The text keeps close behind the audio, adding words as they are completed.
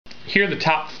Here are the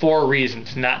top 4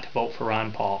 reasons not to vote for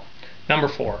Ron Paul. Number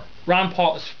 4, Ron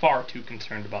Paul is far too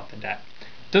concerned about the debt.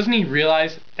 Doesn't he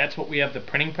realize that's what we have the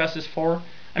printing presses for?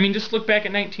 I mean, just look back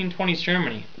at 1920s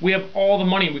Germany. We have all the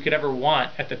money we could ever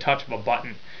want at the touch of a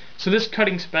button. So this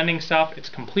cutting spending stuff, it's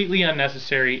completely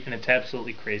unnecessary and it's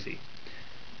absolutely crazy.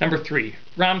 Number 3,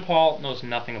 Ron Paul knows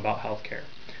nothing about healthcare.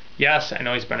 Yes, I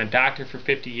know he's been a doctor for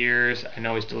 50 years, I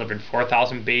know he's delivered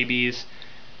 4,000 babies,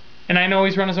 and I know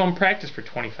he's run his own practice for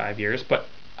 25 years, but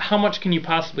how much can you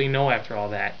possibly know after all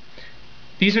that?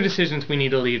 These are decisions we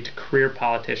need to leave to career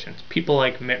politicians, people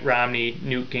like Mitt Romney,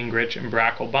 Newt Gingrich, and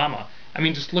Barack Obama. I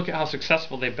mean, just look at how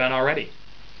successful they've been already.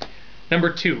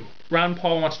 Number 2, Ron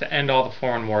Paul wants to end all the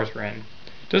foreign wars we're in.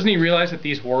 Doesn't he realize that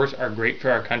these wars are great for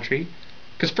our country?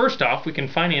 Because first off, we can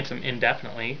finance them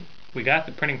indefinitely, we got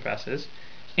the printing presses,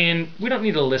 and we don't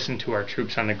need to listen to our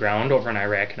troops on the ground over in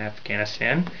Iraq and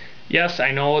Afghanistan. Yes,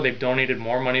 I know they've donated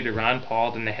more money to Ron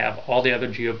Paul than they have all the other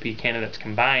GOP candidates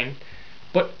combined.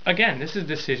 But again, this is a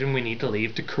decision we need to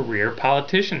leave to career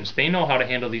politicians. They know how to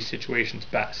handle these situations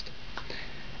best.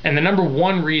 And the number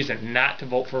 1 reason not to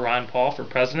vote for Ron Paul for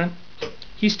president,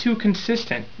 he's too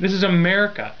consistent. This is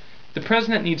America. The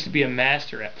president needs to be a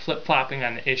master at flip-flopping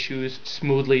on the issues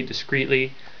smoothly,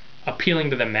 discreetly, appealing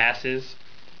to the masses.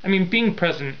 I mean, being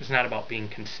president is not about being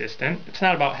consistent. It's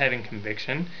not about having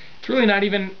conviction. It's really not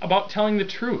even about telling the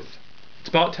truth. It's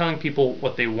about telling people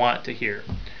what they want to hear.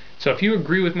 So if you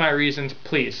agree with my reasons,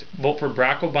 please vote for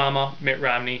Barack Obama, Mitt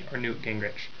Romney, or Newt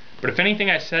Gingrich. But if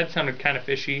anything I said sounded kind of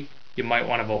fishy, you might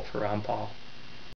want to vote for Ron Paul.